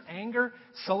controlling your anger,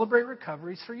 Celebrate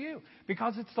Recovery is for you.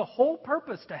 Because it's the whole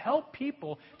purpose to help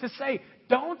people to say,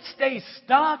 don't stay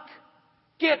stuck,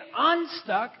 get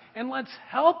unstuck, and let's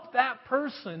help that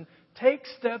person take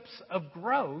steps of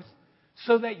growth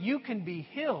so that you can be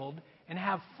healed and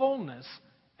have fullness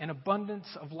and abundance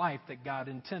of life that God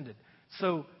intended.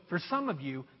 So for some of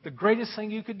you, the greatest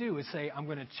thing you could do is say, I'm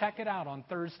going to check it out on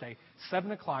Thursday,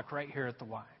 7 o'clock right here at the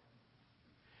Y.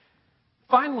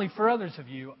 Finally, for others of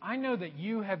you, I know that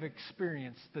you have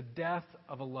experienced the death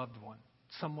of a loved one,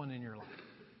 someone in your life.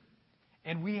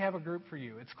 And we have a group for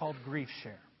you. It's called Grief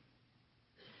Share.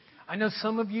 I know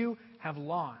some of you have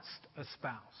lost a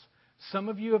spouse. Some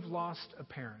of you have lost a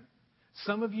parent.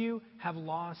 Some of you have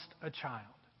lost a child.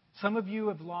 Some of you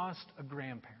have lost a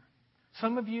grandparent.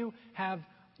 Some of you have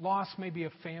lost maybe a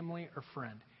family or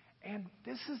friend. And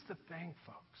this is the thing,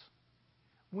 folks.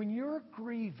 When you're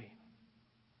grieving,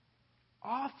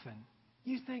 often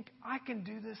you think, I can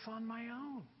do this on my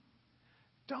own.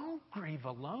 Don't grieve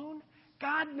alone.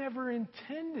 God never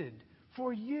intended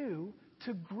for you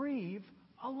to grieve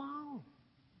alone.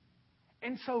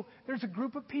 And so there's a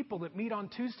group of people that meet on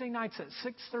Tuesday nights at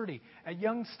 6:30 at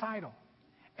Young's Title.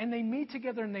 And they meet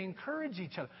together and they encourage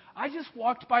each other. I just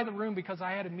walked by the room because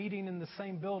I had a meeting in the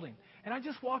same building. And I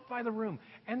just walked by the room.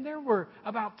 And there were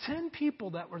about 10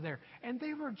 people that were there. And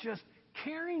they were just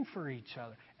caring for each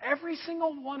other. Every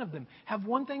single one of them have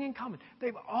one thing in common.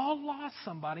 They've all lost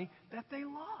somebody that they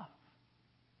love.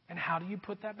 And how do you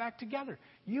put that back together?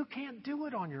 You can't do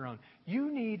it on your own.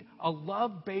 You need a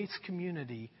love-based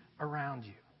community around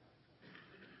you.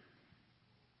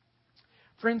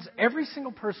 Friends, every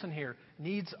single person here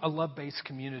needs a love-based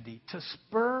community to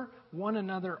spur one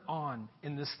another on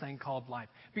in this thing called life.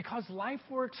 Because life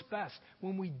works best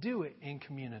when we do it in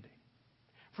community.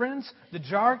 Friends, the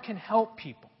jar can help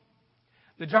people.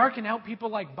 The jar can help people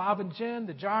like Bob and Jen.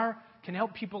 The jar can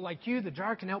help people like you. The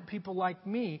jar can help people like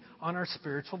me on our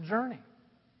spiritual journey.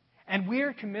 And we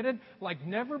are committed like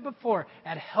never before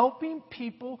at helping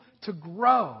people to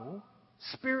grow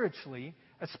spiritually,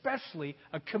 especially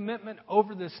a commitment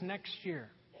over this next year.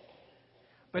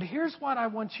 But here's what I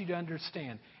want you to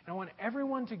understand, and I want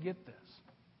everyone to get this.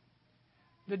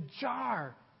 The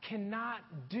jar cannot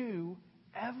do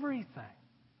everything.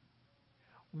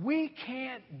 We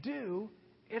can't do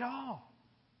it all.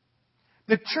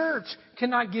 The church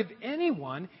cannot give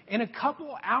anyone in a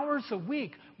couple hours a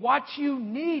week what you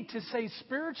need to stay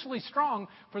spiritually strong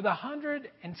for the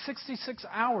 166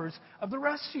 hours of the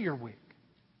rest of your week.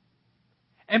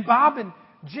 And Bob and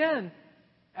Jen,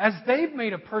 as they've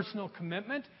made a personal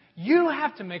commitment, you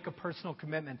have to make a personal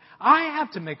commitment. I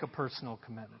have to make a personal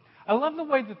commitment. I love the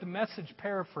way that the Message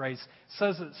paraphrase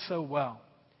says it so well.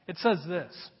 It says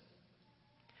this: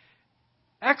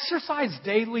 exercise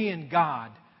daily in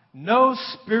God, No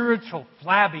spiritual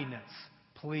flabbiness,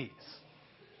 please.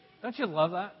 Don't you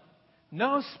love that?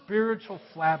 No spiritual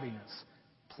flabbiness,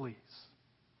 please.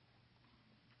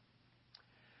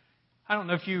 I don't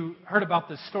know if you heard about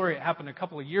this story. It happened a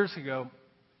couple of years ago.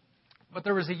 But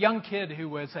there was a young kid who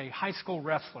was a high school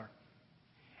wrestler.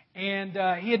 And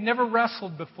he had never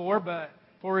wrestled before, but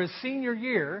for his senior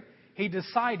year, he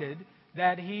decided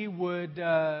that he would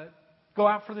go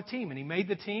out for the team. And he made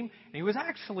the team. And he was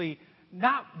actually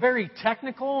not very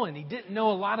technical, and he didn't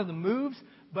know a lot of the moves,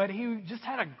 but he just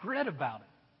had a grit about it.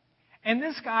 And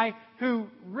this guy, who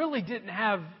really didn't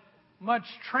have much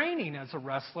training as a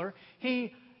wrestler,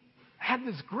 he had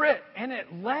this grit, and it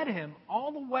led him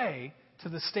all the way to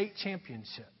the state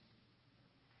championship.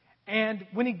 And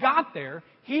when he got there,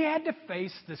 he had to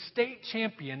face the state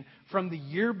champion from the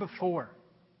year before.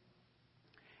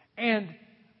 And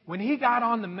when he got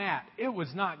on the mat, it was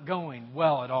not going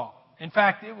well at all. In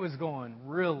fact, it was going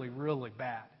really, really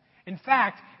bad. In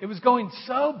fact, it was going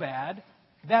so bad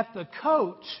that the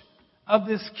coach of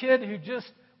this kid who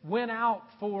just went out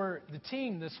for the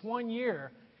team this one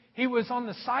year, he was on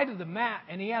the side of the mat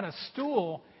and he had a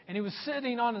stool and he was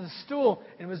sitting on his stool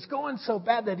and it was going so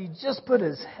bad that he just put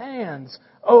his hands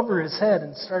over his head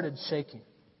and started shaking.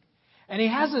 And he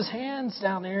has his hands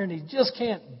down there and he just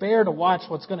can't bear to watch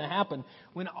what's going to happen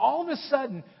when all of a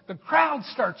sudden the crowd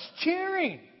starts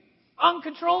cheering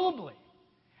uncontrollably.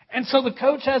 And so the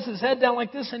coach has his head down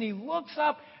like this and he looks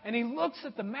up and he looks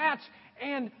at the match,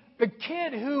 and the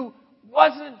kid who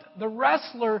wasn't the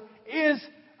wrestler is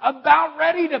about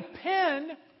ready to pin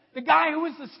the guy who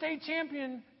was the state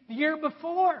champion the year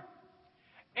before.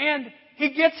 And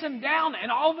he gets him down,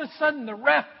 and all of a sudden the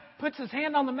ref puts his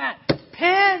hand on the mat.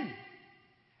 Pin!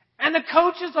 And the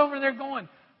coach is over there going,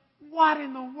 what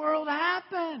in the world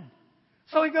happened?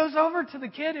 So he goes over to the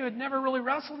kid who had never really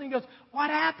wrestled, and he goes, what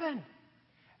happened?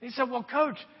 And he said, well,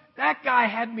 Coach, that guy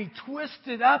had me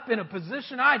twisted up in a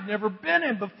position I'd never been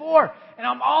in before. And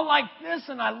I'm all like this,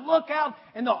 and I look out,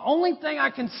 and the only thing I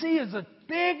can see is a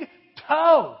big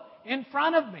toe in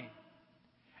front of me.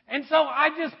 And so I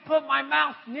just put my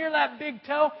mouth near that big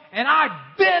toe, and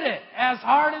I bit it as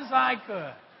hard as I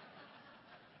could.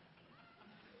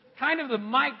 Kind of the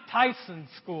Mike Tyson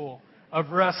school of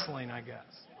wrestling, I guess.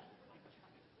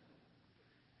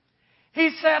 He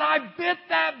said, I bit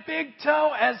that big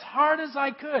toe as hard as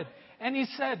I could. And he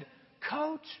said,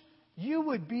 Coach, you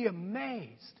would be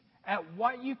amazed at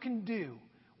what you can do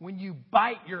when you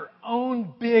bite your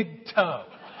own big toe.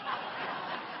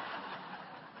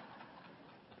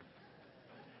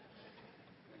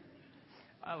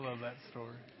 I love that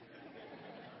story.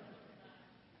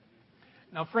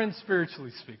 Now, friends,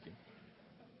 spiritually speaking,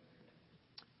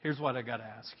 here's what I got to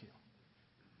ask you.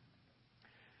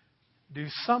 Do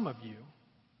some of you,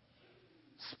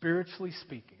 spiritually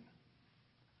speaking,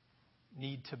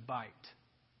 need to bite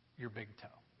your big toe?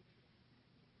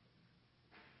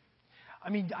 I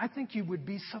mean, I think you would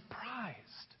be surprised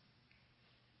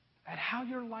at how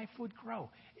your life would grow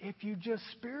if you just,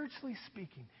 spiritually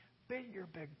speaking, bit your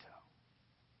big toe.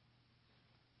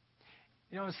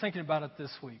 You know, I was thinking about it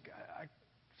this week.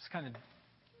 It's kind of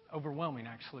overwhelming,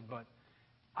 actually, but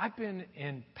I've been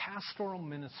in pastoral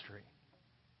ministry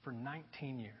for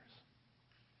 19 years.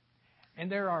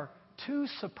 And there are two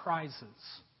surprises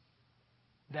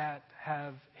that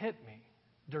have hit me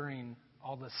during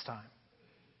all this time.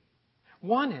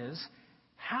 One is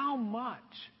how much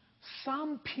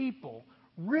some people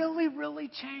really, really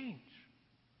change.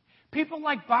 People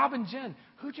like Bob and Jen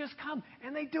who just come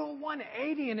and they do a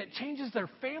 180 and it changes their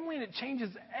family and it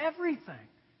changes everything.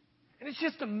 And it's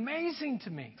just amazing to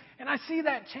me. And I see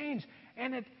that change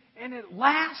and it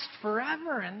lasts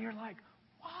forever, and you're like,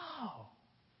 wow.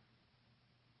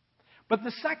 But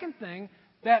the second thing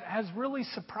that has really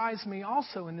surprised me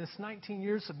also in this 19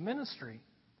 years of ministry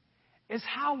is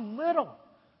how little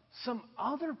some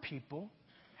other people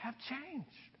have changed.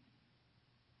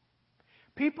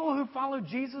 People who followed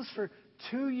Jesus for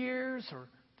 2 years or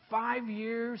 5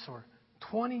 years or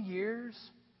 20 years,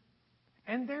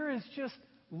 and there is just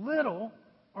little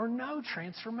or no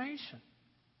transformation.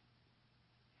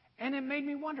 And it made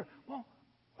me wonder, well,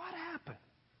 what happened?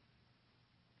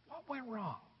 What went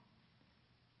wrong?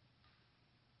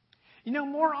 You know,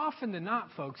 more often than not,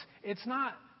 folks, it's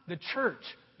not the church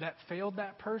that failed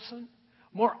that person.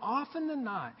 More often than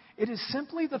not, it is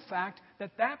simply the fact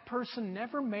that that person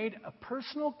never made a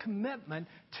personal commitment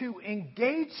to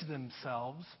engage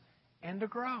themselves and to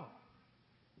grow.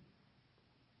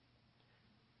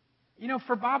 You know,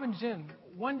 for Bob and Jen,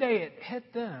 one day it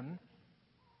hit them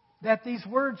that these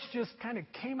words just kind of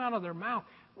came out of their mouth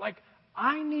like,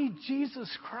 I need Jesus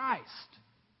Christ.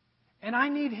 And I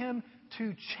need Him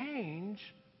to change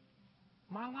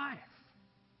my life.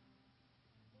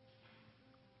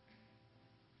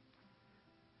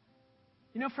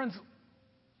 You know, friends,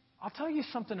 I'll tell you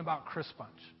something about Chris Bunch.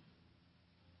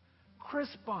 Chris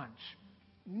Bunch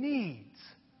needs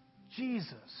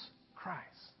Jesus Christ.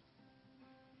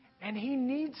 And he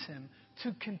needs Him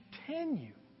to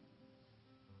continue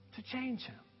to change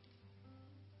him.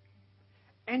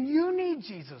 And you need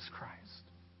Jesus Christ.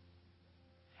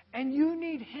 And you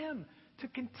need Him to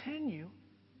continue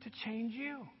to change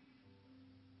you.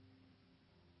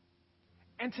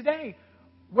 And today,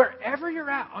 wherever you're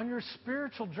at on your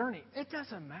spiritual journey, it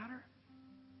doesn't matter.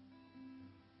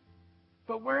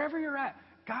 But wherever you're at,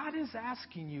 God is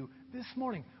asking you this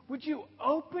morning, would you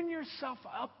open yourself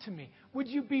up to me? Would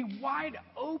you be wide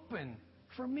open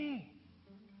for me?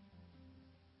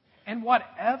 And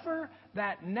whatever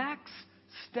that next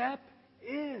step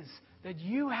is that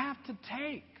you have to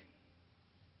take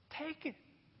it.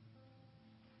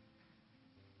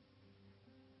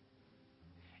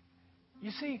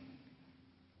 You see,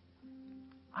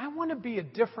 I want to be a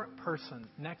different person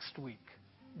next week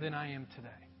than I am today.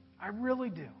 I really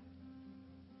do.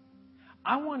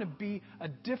 I want to be a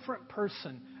different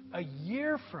person a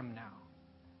year from now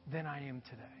than I am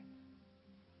today.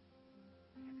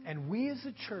 And we as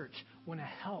a church want to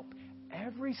help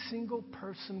every single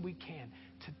person we can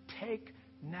to take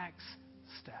next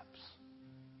steps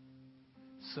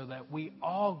so that we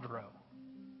all grow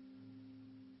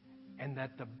and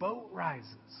that the boat rises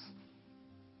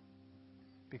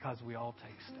because we all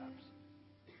take steps.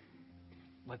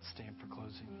 Let's stand for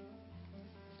closing.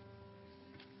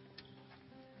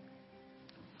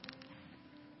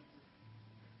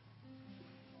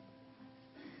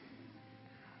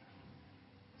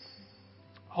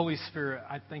 Holy Spirit,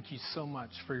 I thank you so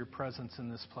much for your presence in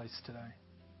this place today.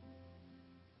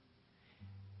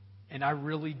 And I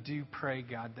really do pray,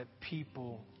 God, that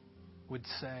people would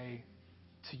say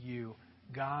to you,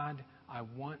 God, I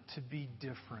want to be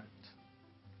different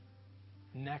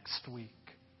next week,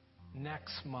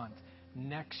 next month,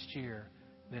 next year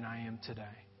than I am today.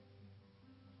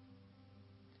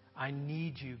 I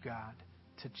need you, God,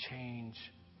 to change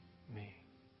me.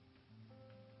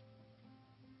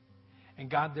 And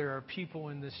God, there are people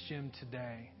in this gym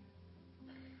today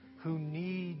who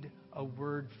need a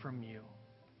word from you,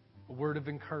 a word of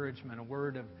encouragement, a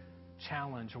word of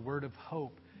challenge, a word of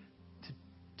hope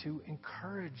to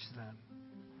encourage them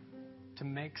to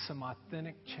make some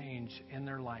authentic change in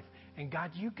their life. And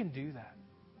God, you can do that.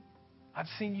 I've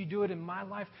seen you do it in my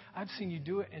life. I've seen you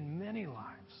do it in many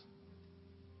lives.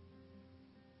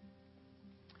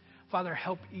 Father,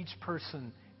 help each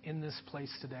person in this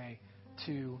place today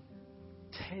to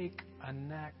take a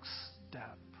next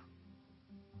step.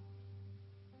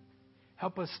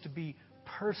 Help us to be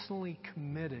personally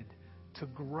committed to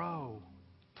grow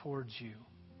towards you.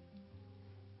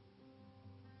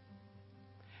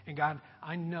 And God,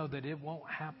 I know that it won't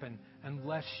happen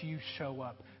unless you show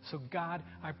up. So God,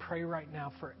 I pray right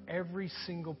now for every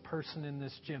single person in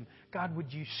this gym. God,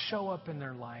 would you show up in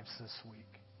their lives this week?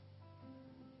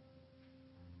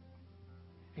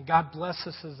 And God, bless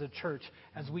us as a church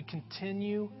as we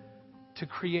continue to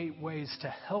create ways to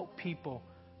help people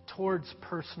towards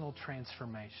personal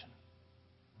transformation.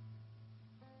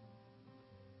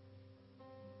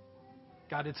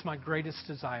 God, it's my greatest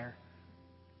desire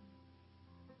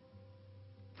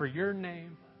for your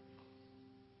name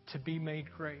to be made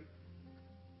great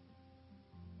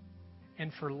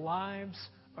and for lives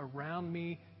around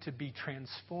me to be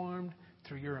transformed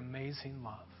through your amazing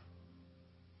love.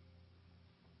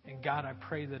 And God, I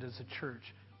pray that as a church,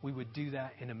 we would do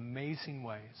that in amazing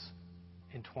ways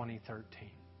in 2013.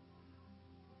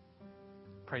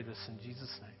 Pray this in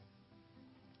Jesus'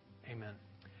 name. Amen.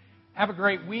 Have a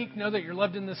great week. Know that you're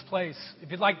loved in this place.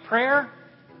 If you'd like prayer,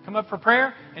 come up for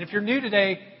prayer. And if you're new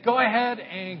today, go ahead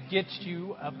and get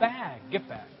you a bag, gift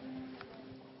bag.